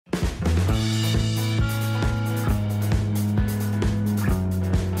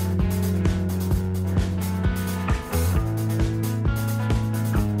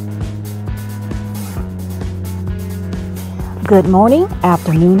Good morning,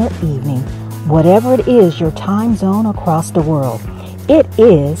 afternoon, or evening, whatever it is your time zone across the world. It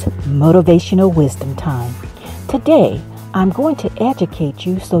is Motivational Wisdom Time. Today, I'm going to educate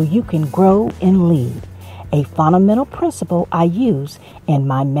you so you can grow and lead, a fundamental principle I use in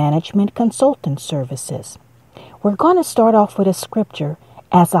my management consultant services. We're going to start off with a scripture,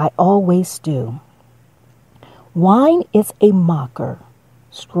 as I always do. Wine is a mocker,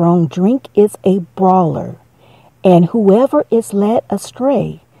 strong drink is a brawler, and whoever is led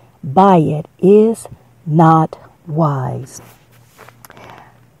astray by it is not wise.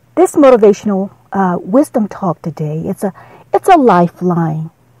 This motivational wisdom talk today, it's a lifeline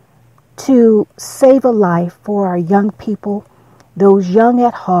to save a life for our young people, those young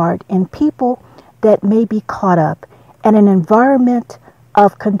at heart, and people that may be caught up in an environment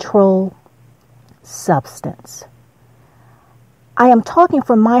of controlled substance. I am talking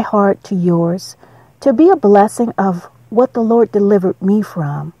from my heart to yours to be a blessing of what the Lord delivered me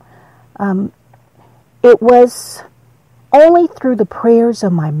from. It was only through the prayers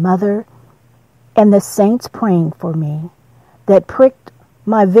of my mother and the saints praying for me that pricked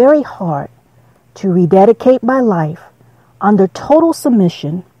my very heart to rededicate my life under total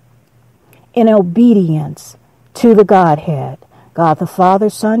submission in obedience to the Godhead, God the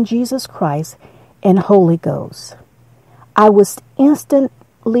Father, Son, Jesus Christ, and Holy Ghost. I was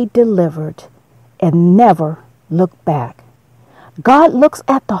instantly delivered and never looked back. God looks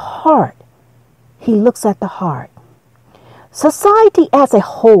at the heart. He looks at the heart. Society as a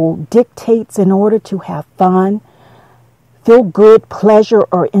whole dictates in order to have fun, feel good, pleasure,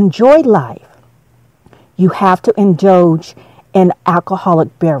 or enjoy life, you have to indulge in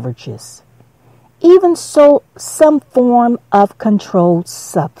alcoholic beverages. Even so, some form of controlled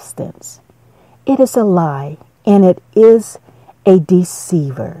substance. It is a lie, and it is a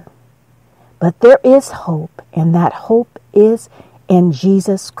deceiver. But there is hope, and that hope is in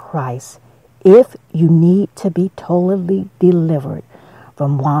Jesus Christ. If you need to be totally delivered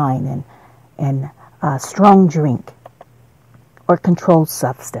from wine and strong drink or controlled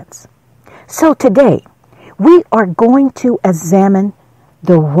substance. So today, we are going to examine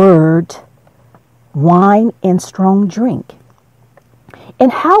the word wine and strong drink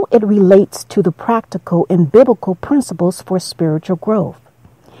and how it relates to the practical and biblical principles for spiritual growth.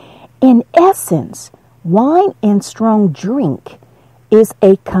 In essence, wine and strong drink is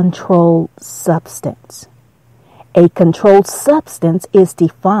a controlled substance. A controlled substance is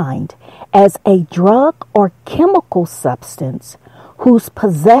defined as a drug or chemical substance whose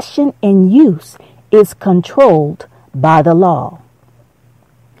possession and use is controlled by the law.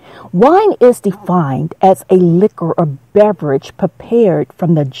 Wine is defined as a liquor or beverage prepared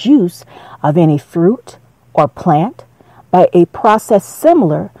from the juice of any fruit or plant by a process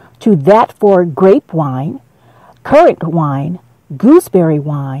similar to that for grape wine, currant wine, gooseberry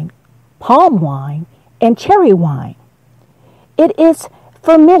wine, palm wine, and cherry wine. It is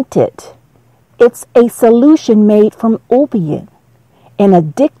fermented. It's a solution made from opium, an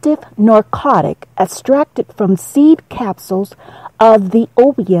addictive narcotic extracted from seed capsules of the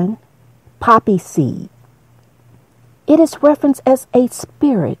opium poppy seed. It is referenced as a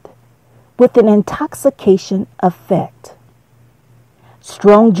spirit with an intoxication effect.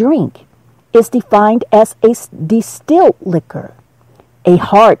 Strong drink is defined as a distilled liquor, a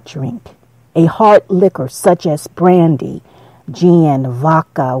hard drink, a hard liquor such as brandy, gin,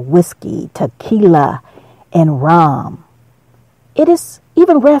 vodka, whiskey, tequila, and rum. It is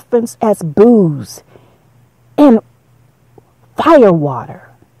even referenced as booze and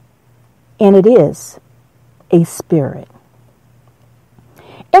firewater, and it is a spirit.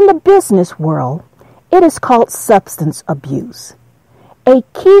 In the business world, it is called substance abuse. A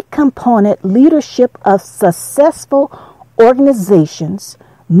key component leadership of successful organizations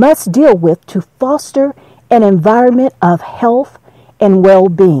must deal with to foster an environment of health and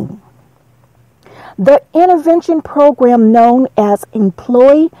well-being. The intervention program known as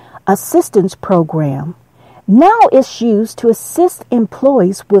Employee Assistance Program now is used to assist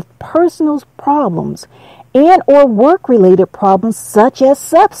employees with personal problems and or work-related problems such as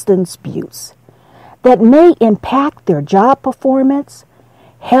substance abuse that may impact their job performance,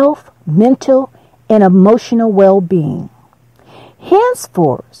 health, mental, and emotional well-being.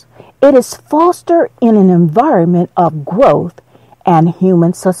 Henceforth, it is fostered in an environment of growth and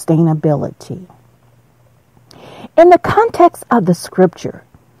human sustainability. In the context of the scripture,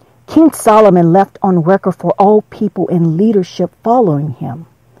 King Solomon left on record for all people in leadership following him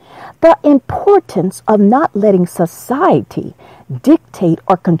the importance of not letting society dictate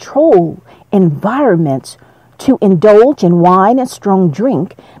or control environments to indulge in wine and strong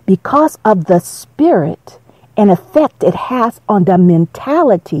drink because of the spirit and effect it has on the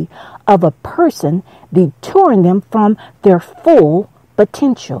mentality of a person, detouring them from their full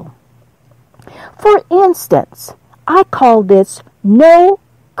potential. For instance, I call this no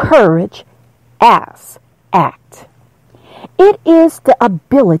courage ass act. It is the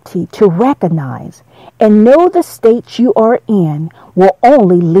ability to recognize and know the state you are in will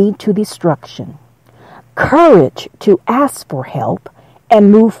only lead to destruction. Courage to ask for help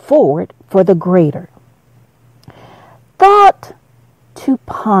and move forward for the greater. Thought to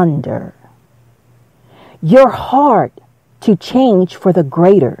ponder. Your heart to change for the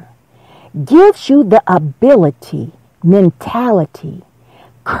greater gives you the ability, mentality,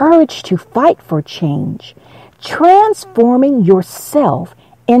 courage to fight for change, transforming yourself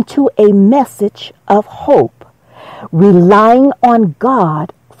into a message of hope, relying on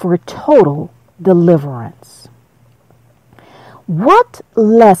God for total deliverance. What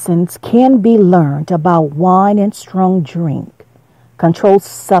lessons can be learned about wine and strong drink, controlled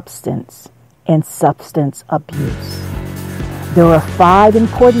substance, and substance abuse? There are 5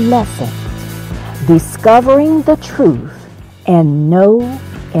 important lessons: discovering the truth and know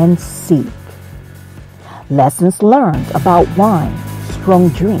and seek. Lessons learned about wine, strong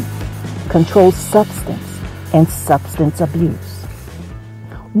drink, controlled substance, and substance abuse.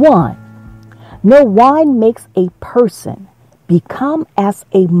 1. No wine makes a person become as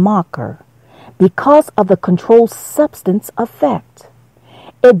a mocker because of the controlled substance effect.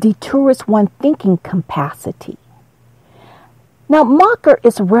 It detours one's thinking capacity. Now, mocker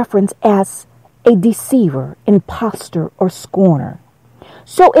is referenced as a deceiver, imposter, or scorner.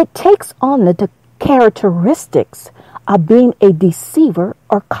 So it takes on the characteristics of being a deceiver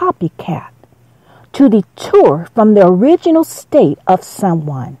or copycat, to detour from the original state of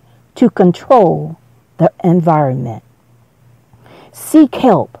someone to control the environment. Seek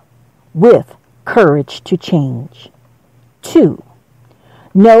help with courage to change. 2.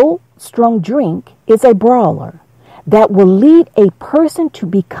 No strong drink is a brawler that will lead a person to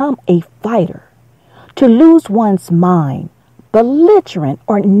become a fighter, to lose one's mind, belligerent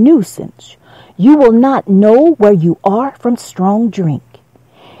or nuisance. You will not know where you are from strong drink.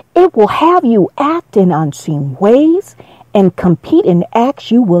 It will have you act in unseen ways and compete in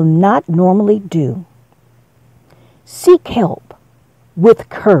acts you will not normally do. Seek help with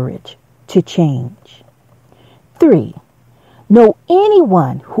courage to change. 3. Know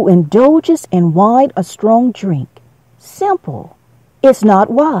anyone who indulges in wine or strong drink. Simple. It's not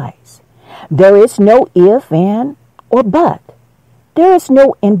wise. There is no if, and, or but. There is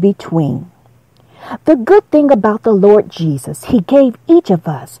no in between. The good thing about the Lord Jesus, He gave each of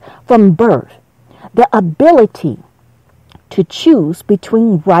us from birth the ability to choose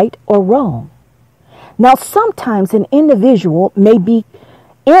between right or wrong. Now, sometimes an individual may be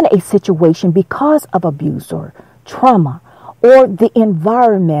in a situation because of abuse or trauma or the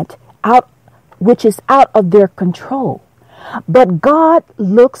environment which is out of their control. But God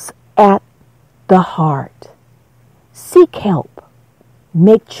looks at the heart. Seek help.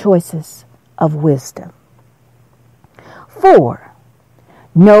 Make choices of wisdom. 4.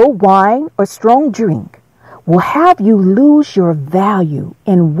 No wine or strong drink will have you lose your value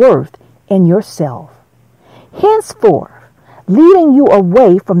and worth in yourself, henceforth leading you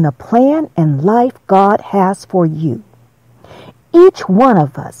away from the plan and life God has for you. Each one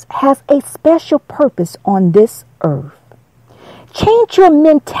of us has a special purpose on this earth. Change your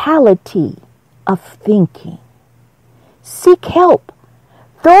mentality of thinking. Seek help.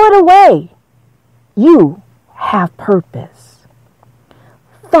 Throw it away. You have purpose.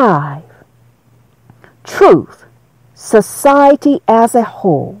 5. Truth. Society as a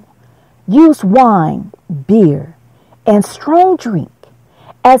whole use wine, beer, and strong drink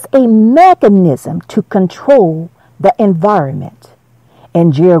as a mechanism to control the environment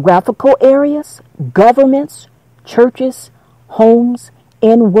in geographical areas, governments, churches, homes,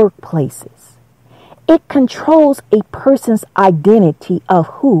 and workplaces. It controls a person's identity of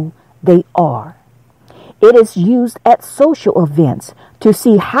who they are. It is used at social events to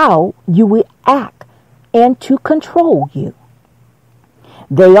see how you will act and to control you.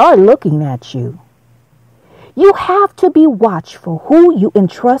 They are looking at you. You have to be watchful who you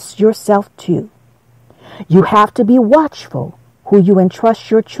entrust yourself to. You have to be watchful who you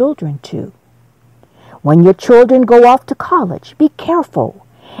entrust your children to. When your children go off to college, be careful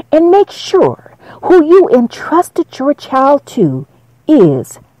and make sure who you entrusted your child to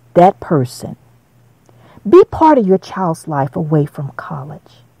is that person. Be part of your child's life away from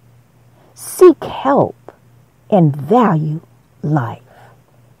college. Seek help and value life.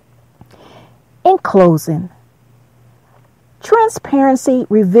 In closing, transparency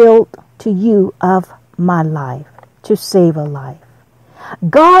revealed to you of my life to save a life.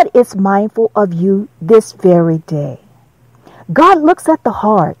 God is mindful of you this very day. God looks at the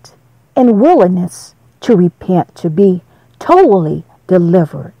heart and willingness to repent, to be totally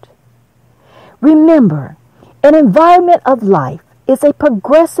delivered. Remember, an environment of life is a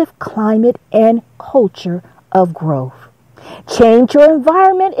progressive climate and culture of growth. Change your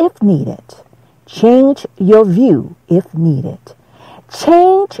environment if needed. Change your view if needed.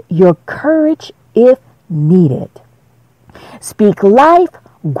 Change your courage if needed. Speak life,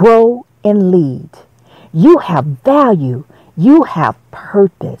 grow, and lead. You have value. You have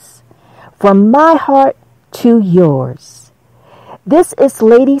purpose. From my heart to yours. This is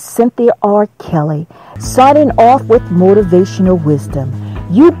Lady Cynthia R. Kelly signing off with motivational wisdom.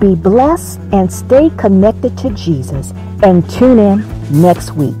 You be blessed and stay connected to Jesus, and tune in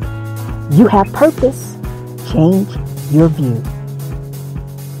next week. You have purpose. Change your view.